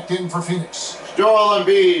Payne's checked in for Phoenix. Joel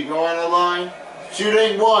Embiid going to the line.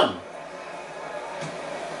 Shooting 1.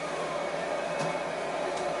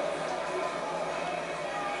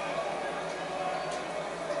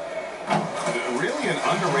 Really an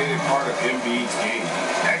underrated part of Embiid's game.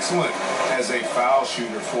 Excellent as a foul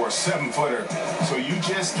shooter for a 7-footer, so you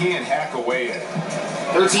just can't hack away at it.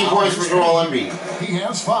 13 points for Joel Embiid. He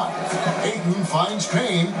has 5. Ayton finds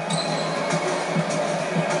Payne.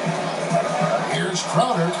 Here's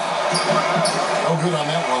Crowder. No good on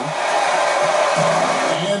that one.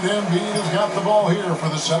 And Embiid has got the ball here for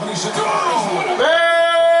the 76ers.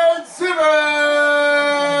 Ben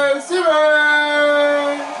Simmons!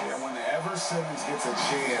 Simmons! Yeah, whenever Simmons gets a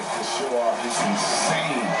chance to show off his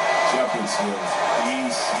insane jumping skills,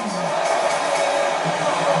 he's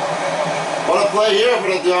What a play here for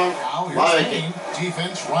the young Now here's Viking. Payne.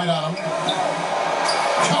 Defense right on him.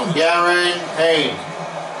 Tony. Garen Payne.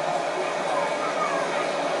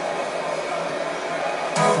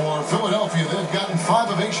 For Philadelphia, they've gotten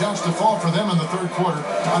 5 of 8 shots to fall for them in the third quarter.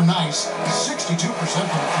 A nice 62% from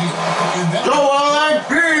the field. And that Joel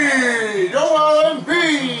Embiid! Joel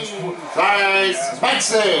Embiid! Tyrese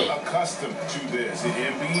Maxey! accustomed to this.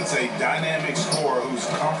 Embiid's a dynamic scorer who's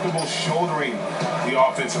comfortable shouldering the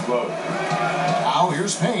offensive load. Now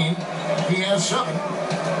here's Payne. He has 7.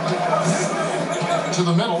 To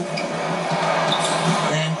the middle.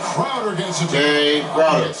 And Crowder gets it. Jay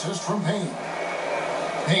Crowder. Assist from Payne.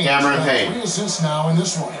 Payne's Cameron got Payne. 3 assists now in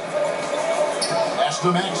this one. Pass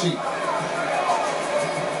to Maxey.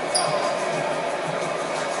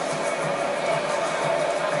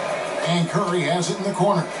 And Curry has it in the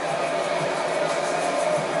corner.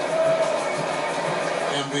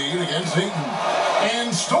 Embiid against Ayton.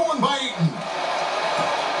 And stolen by Ayton.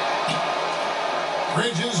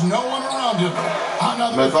 Bridges, no one around him.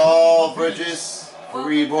 Another Mithal Bridges,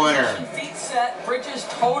 3-pointer. Feet set, Bridges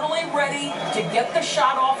totally ready to get the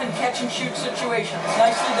shot off in catch and shoot situations.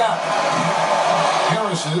 Nicely done.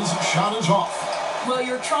 Harris's shot is off. Well,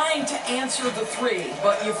 you're trying to answer the 3,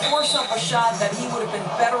 but you force up a shot that he would have been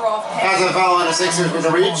better off Has passing. a foul on the Sixers with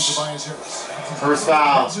a reach. Tobias Harris. First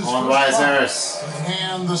foul on Tobias Harris.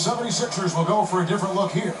 And the 76ers will go for a different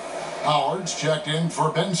look here. Howard's checked in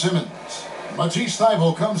for Ben Simmons. Matisse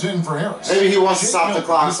Thybulle comes in for Harris. Maybe he wants to Jake stop the Milton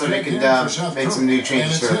clock is so they checked can in for Seth make some Curry. new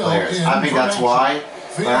changes And for it's the Hill players. in I think for that's Maxey. why.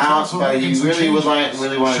 Phoenix But also he making some really would changes.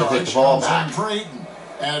 really wanted to take the Sharge ball comes back. in for Ayton.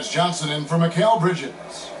 Adds Johnson in for Mikal Bridges.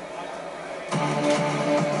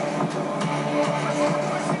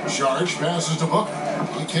 Sharge passes to Booker.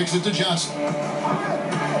 He kicks it to Johnson. 2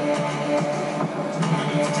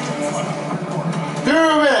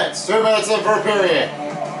 minutes. 2 minutes in for a period.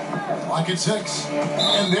 Clock at 6.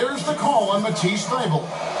 And there's the call on Matisse Thybulle.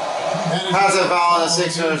 Has a foul on the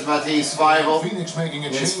Sixers. Matisse Thybulle. Phoenix making a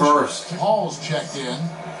change. His first. Paul's checked in.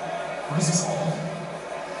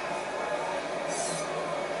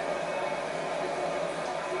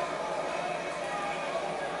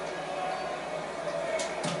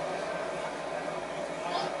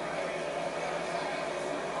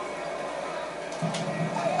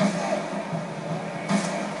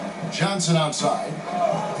 Johnson outside.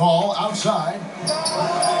 Paul outside.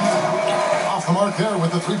 Off the mark there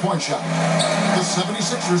with the three-point shot. The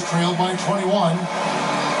 76ers trailed by 21.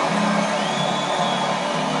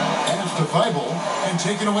 Pass to Thybulle and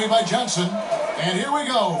taken away by Johnson. And here we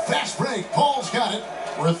go. Fast break. Paul's got it.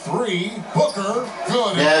 For 3. Booker.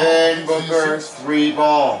 Good. Devin Booker, 3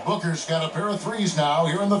 ball. Booker's got a pair of threes now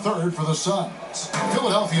here in the third for the Suns.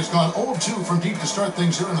 Philadelphia's gone 0-2 from deep to start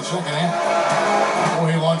things here in the second half. Oh,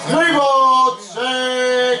 he launched that. 3 ball,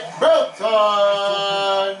 Shake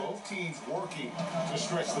Milton. Both teams working to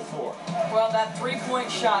stretch the floor. Well, that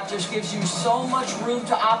three-point shot just gives you so much room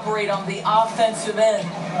to operate on the offensive end.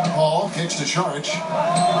 Paul kicks to Sharge.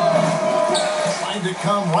 Trying to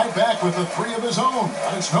come right back with a 3 of his own,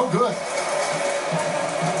 but it's no good.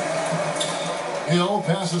 Hill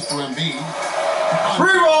passes to Embiid.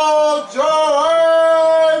 3 ball,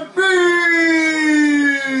 Joel Embiid.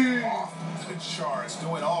 Charge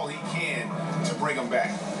doing all he can to bring him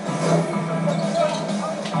back.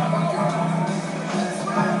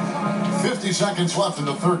 50 seconds left in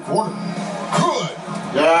the third quarter. Good.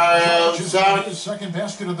 Dario Just got his Saric. second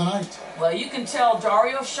basket of the night. Well, you can tell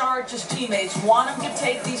Dario Saric's teammates want him to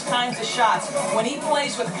take these kinds of shots. When he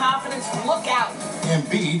plays with confidence, look out.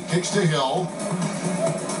 Embiid kicks to Hill.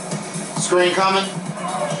 Screen coming.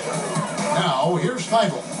 Now here's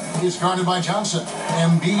Thybulle. He's guarded by Johnson.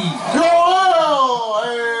 Embiid. Joel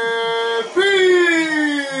Embiid.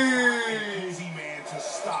 Easy man to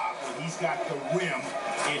stop when he's got the rim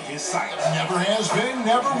in his sight. Never has been,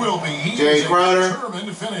 never will be. He Jay is a Crowder.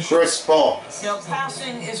 determined finisher. Chris Paul. You know,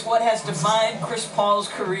 passing is what has defined Chris Paul's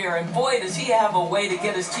career, and boy, does he have a way to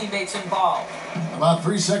get his teammates involved. About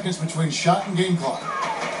 3 seconds between shot and game clock.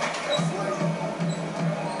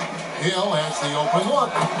 Hill has the open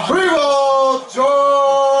look. 3 ball,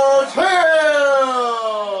 George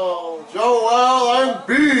Hill. Joel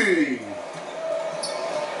Embiid.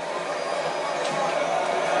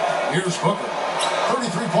 Here's Booker.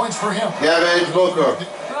 33 points for him. Devin Booker.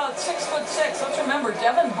 Well, at 6'6", let's remember,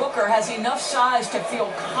 Devin Booker has enough size to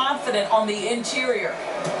feel confident on the interior.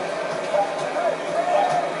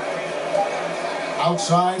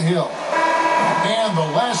 Outside Hill. And the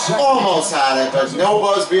last second. Almost had it, but no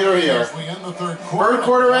buzz beater here. As we end the third quarter. Third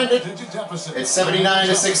quarter ended. Deficit. It's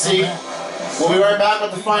 79-60. We'll be right back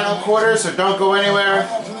with the final quarter, so don't go anywhere.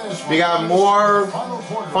 We got more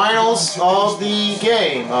finals of the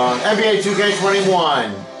game on NBA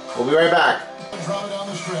 2K21. We'll be right back.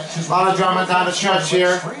 A lot of drama down the stretch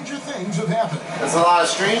here. Stranger things have happened. There's a lot of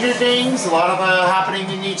stranger things, a lot of happening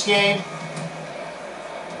in each game.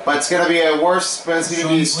 But it's going to be a worse, but it's going to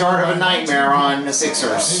be the start of a nightmare on the They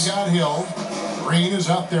Sixers. got Hill. Green is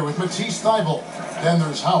out there with Matisse Thybulle. Then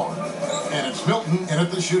there's Howard. And it's Milton in at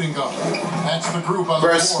the shooting guard. That's the group on the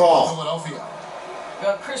Chris floor Paul. for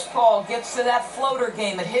Philadelphia. Chris Paul gets to that floater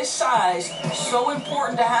game at his size, so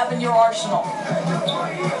important to have in your arsenal.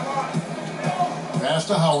 Pass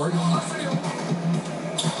to Howard.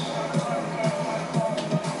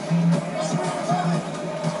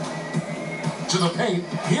 To the paint.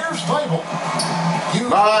 Here's Thybulle.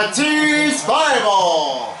 Matisse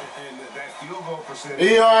Thybulle. And that field goal percentage.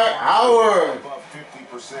 E.R. Howard. Above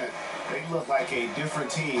 50%. They look like a different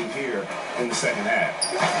team here in the second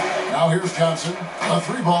half. Now here's Johnson. A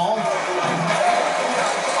 3-ball.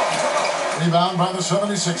 Rebound by the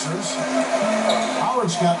 76ers.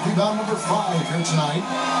 Howard's got rebound number 5 here tonight.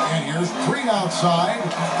 And here's Green outside.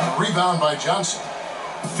 Rebound by Johnson.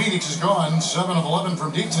 Phoenix is gone 7 of 11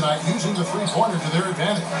 from deep tonight, using the three-pointer to their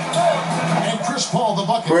advantage. And Chris Paul, the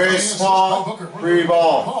bucket. Chris Paul, 3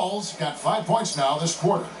 ball. Paul's got 5 points now this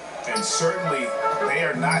quarter. And certainly they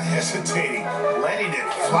are not hesitating, letting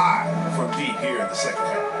it fly from deep here in the second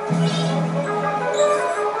half.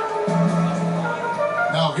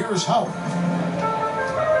 Now here's Howard.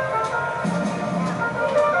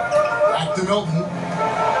 to Milton.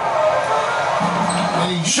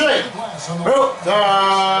 And he Shake. the glass on the Milton.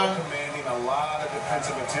 Commanding a lot of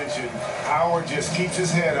defensive attention. Howard just keeps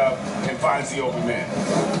his head up and finds the open man.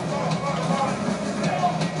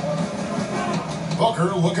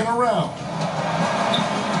 Booker looking around.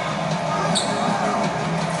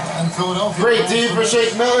 And Philadelphia. Great D for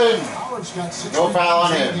Shake Milton. Howard's got 6 No foul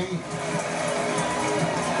on rebounds in him. the game.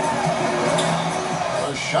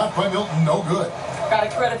 A shot by Milton, no good. Got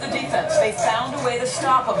to credit the defense. They found a way to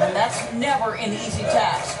stop him, and that's never an easy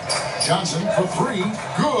task. Johnson for 3,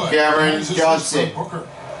 good. Cameron Nice assist Johnson. from Booker.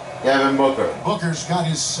 Devin Booker. Booker's got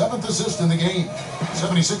his 7th assist in the game.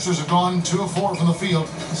 76ers have gone 2 of 4 from the field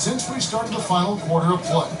since we started the final quarter of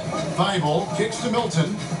play. Thibault kicks to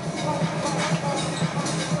Milton.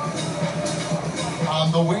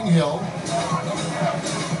 On the wing hill.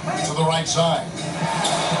 To the right side.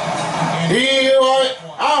 And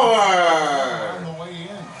Howard. on the way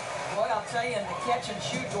in. Boy, I'll tell you, in the catch and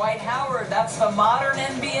shoot, Dwight Howard, that's the modern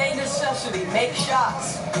NBA necessity. Make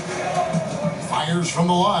shots. Fires from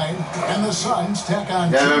the line. And the Suns tack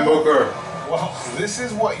on Devin 2. Booker. Well, this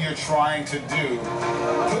is what you're trying to do.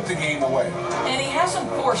 Put the game away. And he hasn't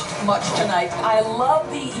forced much tonight. I love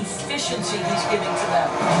the efficiency he's giving to them.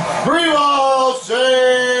 Rebound,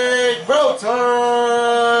 Shake Milton.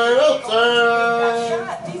 That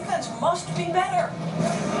shot. Defense must be better.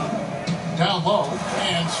 Down low.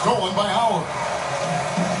 And stolen by Howard.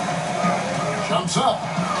 Jumps up.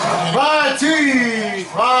 And By T.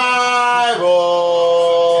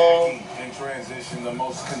 Bible. In transition, the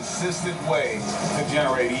most consistent way to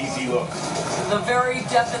generate easy looks. The very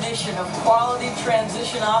definition of quality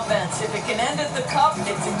transition offense. If it can end at the cup,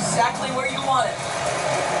 it's exactly where you want it.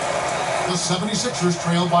 the 76ers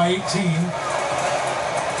trail by 18.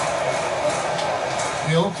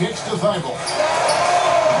 Hill kicks to Thibault.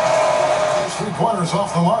 There's 3 pointers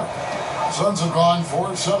off the mark. Suns have gone 4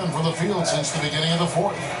 of 7 from the field since the beginning of the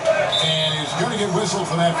 4th. And he's going to get whistled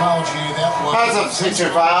for that foul, G. That was That's a Sixer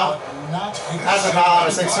foul. Not That's a foul on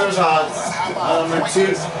the Sixers. Number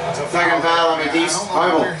 2. Second foul on Matisse I don't know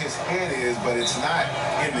where Bible. his head is, but it's not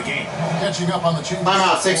in the game. catching up on the changes.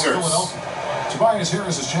 Timeout, for Sixers. Philadelphia. Tobias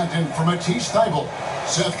Harris is checked in for Matisse Thybulle.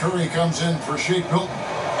 Seth Curry comes in for Shake Milton.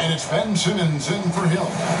 And it's Ben Simmons in for Hill.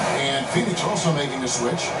 And Phoenix also making a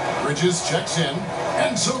switch. Bridges checks in.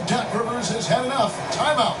 And so Doc Rivers has had enough.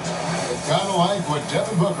 Timeout. Kind of like what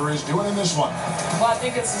Devin Booker is doing in this one. Well, I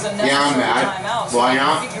think this is a necessary Yeah, I'm mad. timeout. Why I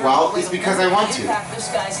not? can figure Well, out it's the because I want to. impact this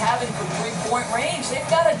guy's having from three-point range. They've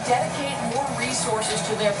got to dedicate more resources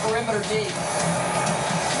to their perimeter D.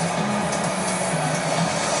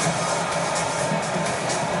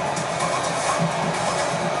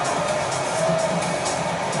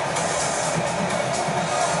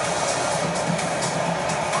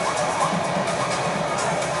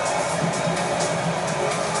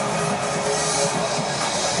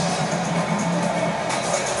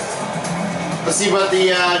 Let's see what the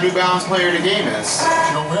New Balance player of the game is.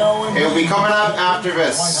 Joel Embiid. It'll be coming up after White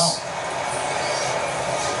this. House.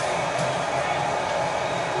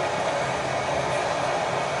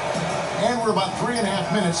 And we're about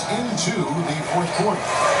 3.5 minutes into the 4th quarter.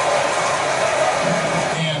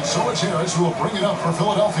 And so it's Harris who will bring it up for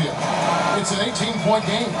Philadelphia. It's an 18-point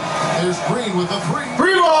game. There's Green with the 3.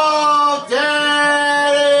 Rebound,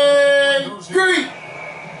 Danny Green.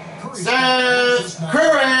 Curry Steph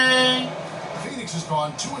Curry. Phoenix has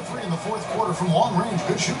gone 2 of 3 in the 4th quarter from long range.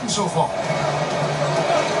 Good shooting so far.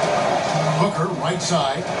 Booker, right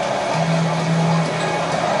side.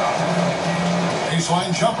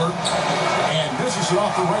 Baseline jumper. And misses it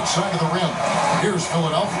off the right side of the rim. Here's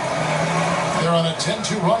Philadelphia. They're on a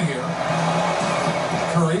 10-2 run here.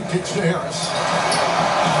 Curry kicks to Harris.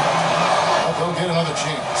 But they'll get another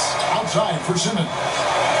chance. Outside for Simmons.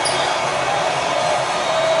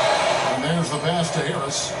 And there's the pass to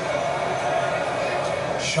Harris.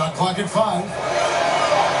 Shot clock at 5.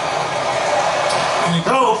 And he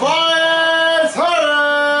Go Flyers!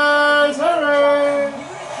 Harris! Harris!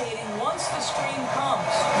 Communicating once the screen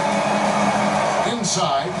comes.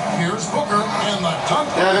 inside. Here's Booker and the dunk.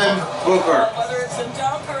 Devin Booker. Whether it's a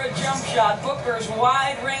dunk or a jump shot, Booker's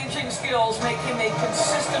wide-ranging skills make him a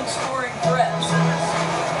consistent scoring threat.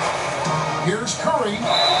 Here's Curry.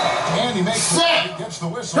 And he makes Set. it. He gets the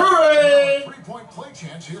whistle. Curry. 3-point play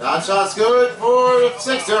chance here. That shot's good for the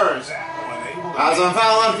Sixers. As on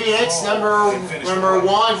foul on Phoenix, number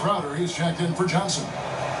 1. Crowder, he's checked in for Johnson.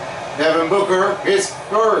 Devin Booker is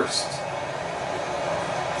first.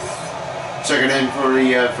 Checking in for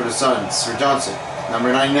the Suns for Johnson,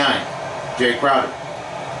 number 99, Jay Crowder.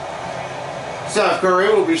 Steph Curry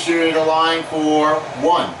will be shooting the line for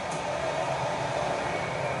 1.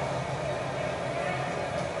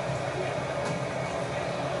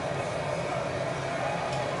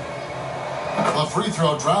 The free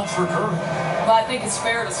throw drops for Curry. Well, I think it's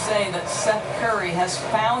fair to say that Seth Curry has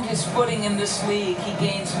found his footing in this league. He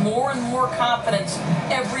gains more and more confidence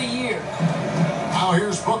every year. Now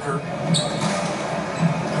here's Booker.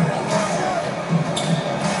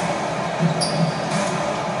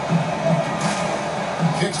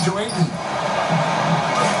 Kicks to Ayton.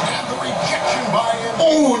 And the rejection by him.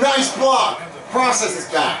 Oh, nice block. Process is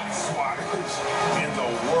back. In the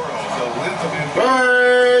world, the length of NBA.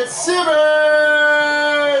 Ben Simmons.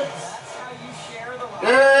 That's how you share the rock.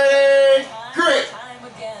 Hey, great. Time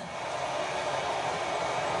again.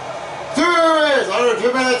 2 minutes. Under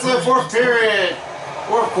 2 minutes in the fourth period.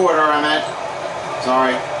 Fourth quarter, I meant.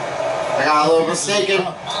 Sorry. I got a little mistaken.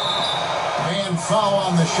 And foul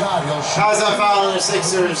on the shot. He'll shoot. How's that foul in the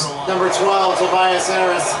Sixers? Number 12, Tobias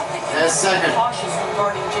Harris. As second. Cautious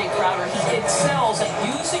regarding Jay Crowder. He excels at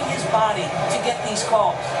using his body to get these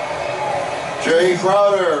calls. Jay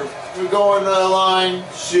Crowder, we're going to the line,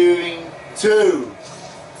 shooting 2.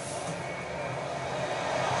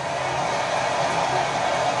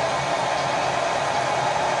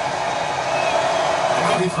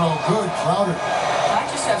 Free throw good. Crowder. I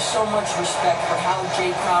just have so much respect for how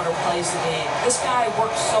Jay Crowder plays the game. This guy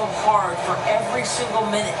works so hard for every single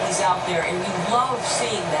minute he's out there, and you love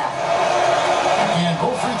seeing that. And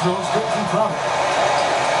both free throws good from Crowder.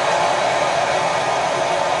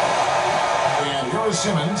 And here is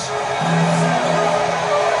Simmons.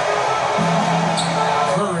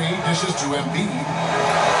 Curry dishes to Embiid.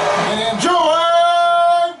 And Joel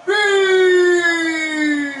Embiid!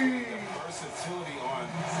 Versatility on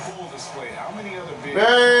full display. How many other big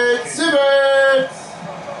Ben Simmons!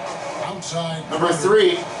 outside. Number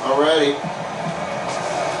 3 already.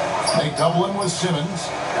 They double him with Simmons.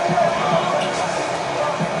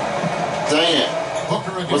 Dang it.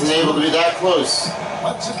 Booker against Wasn't able to be that close.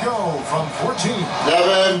 Lets it go from 14.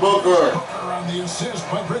 Devin Booker. Booker on the assist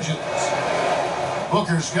by Bridges.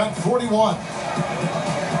 Booker's got 41.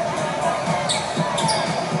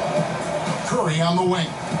 Curry on the wing.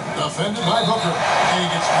 Defended by Booker. And he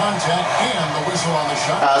gets contact and the whistle on the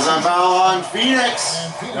shot. Has a foul on Phoenix.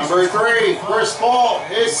 Number 3, Chris Paul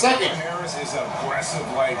is second. Harris is aggressive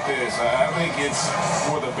like this. I think it's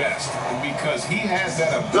for the best because he has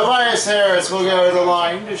that ability. Tobias Harris will go to the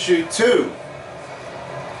line to shoot 2.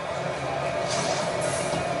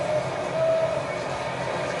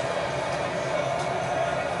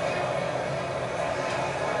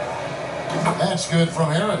 That's good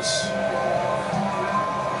from Harris.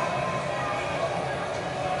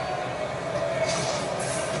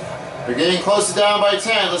 They're getting close to down by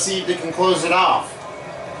 10. Let's see if they can close it off.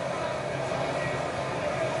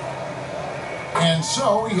 And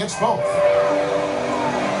so he hits both.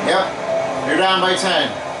 Yep. You're down by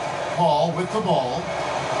 10. Paul with the ball.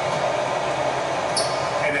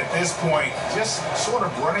 And at this point, just sort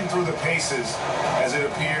of running through the paces as it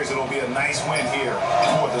appears it'll be a nice win here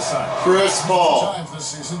for the Suns. Chris Paul. Times this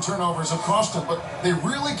season, turnovers have cost them, but they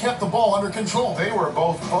really kept the ball under control. They were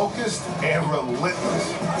both focused and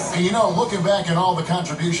relentless. And you know, looking back at all the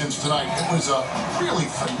contributions tonight, it was a really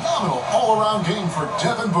phenomenal all-around game for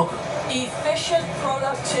Devin Booker. Efficient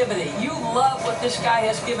productivity. You love what this guy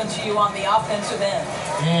has given to you on the offensive end.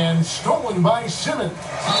 And stolen by Simmons.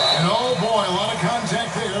 And oh boy, a lot of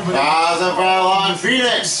contact there. But Has a foul on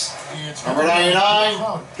Phoenix. it's Number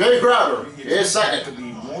 99, Jay Crowder is To second.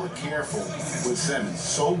 be more careful with Simmons.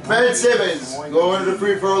 So Ben Simmons going to the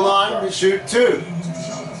free throw line to shoot 2.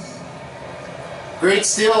 Great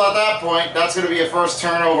steal at that point. That's going to be a first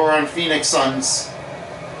turnover on Phoenix Suns.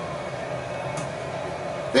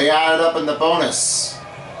 They added up in the bonus.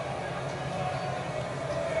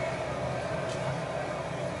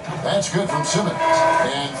 That's good from Simmons.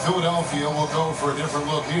 And Philadelphia will go for a different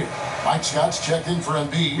look here. Mike Scott's checked in for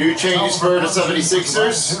Embiid. New changes for the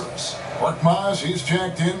 76ers. Korkmaz, he's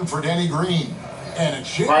checked in for Danny Green. And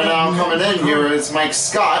it's Right now coming in here is Mike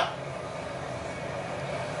Scott.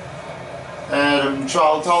 And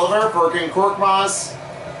Charles Tolliver, Perkin Korkmaz,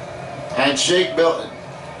 and Shake Milton.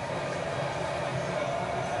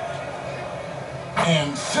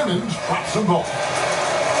 And Simmons drops them both.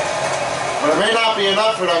 But it may not be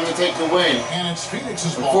enough for them to take the win. And it's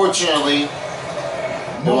Phoenix's ball. Unfortunately,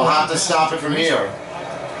 they will have to stop it from here.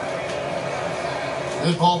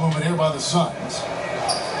 This ball movement here by the Suns.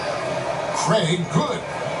 Craig, good.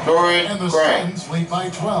 Dorian And the Gray. Suns lead by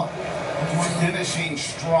 12. finishing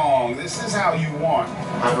strong. This is how you want.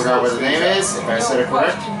 I forgot what the name is, if I said it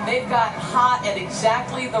correct. Question. They've got hot at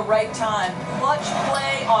exactly the right time. Clutch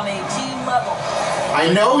play on a team level.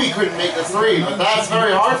 I know he couldn't make the 3, but that's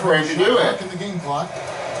very hard for him to do it. In the game clock.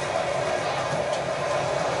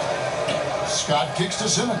 Scott kicks to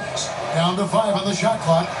Simmons. Down to 5 on the shot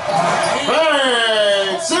clock.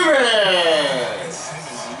 Ben Simmons!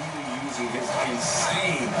 Simmons really using his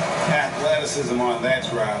insane athleticism on that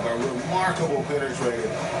drive. A remarkable penetrator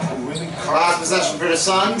who really Last possession for the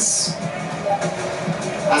Suns.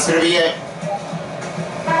 That's going to be it.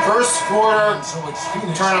 First quarter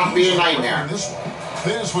turned out to be a nightmare.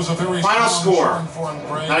 This was a very Final score,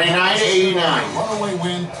 99 to 89. Runaway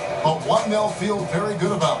win, but one they'll feel very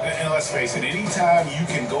good about. And let's face it, anytime you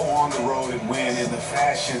can go on the road and win in the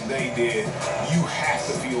fashion they did, you have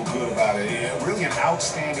to feel good about it. Really an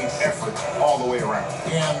outstanding effort all the way around.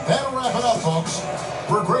 And that'll wrap it up, folks.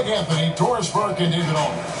 For Greg Anthony, Doris Burke, and David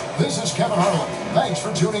Allman, this is Kevin Harlan. Thanks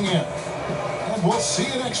for tuning in, and we'll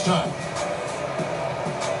see you next time.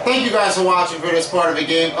 Thank you guys for watching for this part of the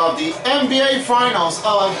game of the NBA Finals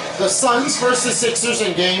of the Suns versus Sixers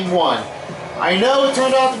in Game 1. I know it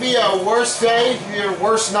turned out to be a worse day, a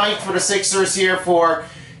worse night for the Sixers here for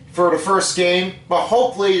the first game, but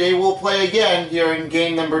hopefully they will play again here in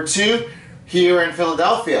Game number 2 here in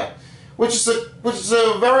Philadelphia, which is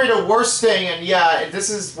a very the worst thing. And yeah, this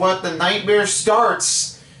is what the nightmare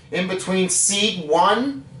starts in between seed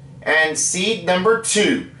 1 and seed number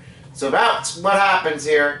 2. So that's what happens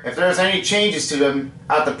here. If there's any changes to them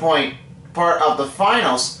at the part of the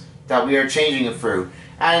finals that we are changing it through.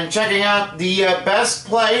 And checking out the best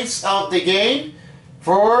plays of the game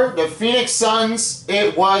for the Phoenix Suns,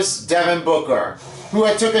 it was Devin Booker, who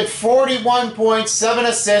had taken 41 points, 7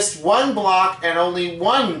 assists, 1 block, and only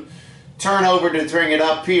 1 turnover to bring it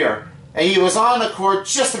up here. And he was on the court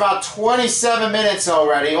just about 27 minutes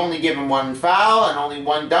already, only given 1 foul and only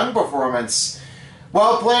 1 dunk performance.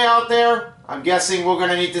 Well play out there. I'm guessing we're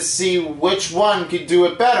going to need to see which one could do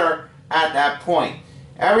it better at that point.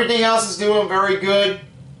 Everything else is doing very good.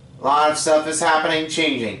 A lot of stuff is happening,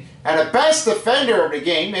 changing. And the best defender of the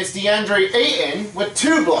game is DeAndre Ayton with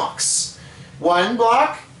 2 blocks. 1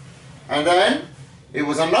 block, and then it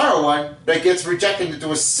was another one that gets rejected into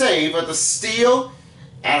a save with a steal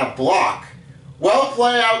and a block. Well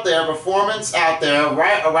play out there, performance out there,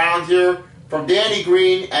 right around here from Danny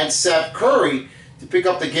Green and Seth Curry to pick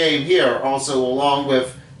up the game here, also along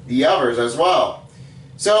with the others as well.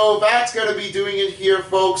 So that's going to be doing it here,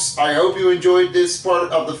 folks. I hope you enjoyed this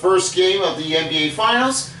part of the first game of the NBA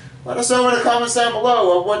Finals. Let us know in the comments down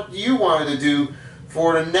below of what you wanted to do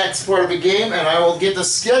for the next part of the game, and I will get the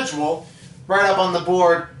schedule right up on the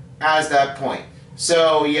board as that point.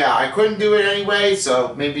 So yeah, I couldn't do it anyway,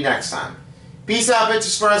 so maybe next time. Peace out,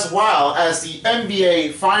 bitches, for as well as the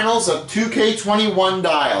NBA Finals of 2K21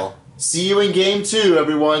 Dial. See you in Game 2,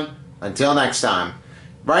 everyone. Until next time.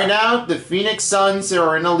 Right now, the Phoenix Suns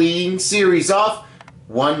are in a leading series of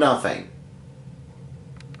 1-0.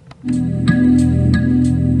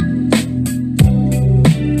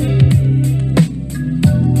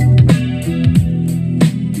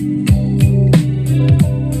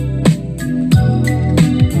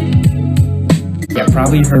 Y'all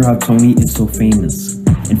probably heard how Tony is so famous.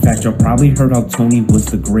 In fact, y'all probably heard how Tony was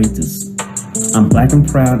the greatest. I'm black and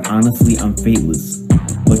proud, honestly, I'm fateless.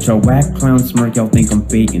 But y'all whack clown smirk, y'all think I'm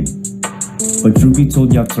faking. But truth be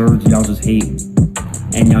told, y'all turds, y'all just hating.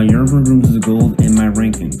 And y'all yearn for rooms of gold in my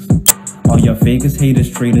rankings. All y'all fakest, haters,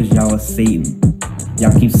 traitors, y'all are Satan.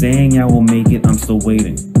 Y'all keep saying y'all will make it, I'm still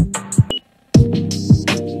waiting.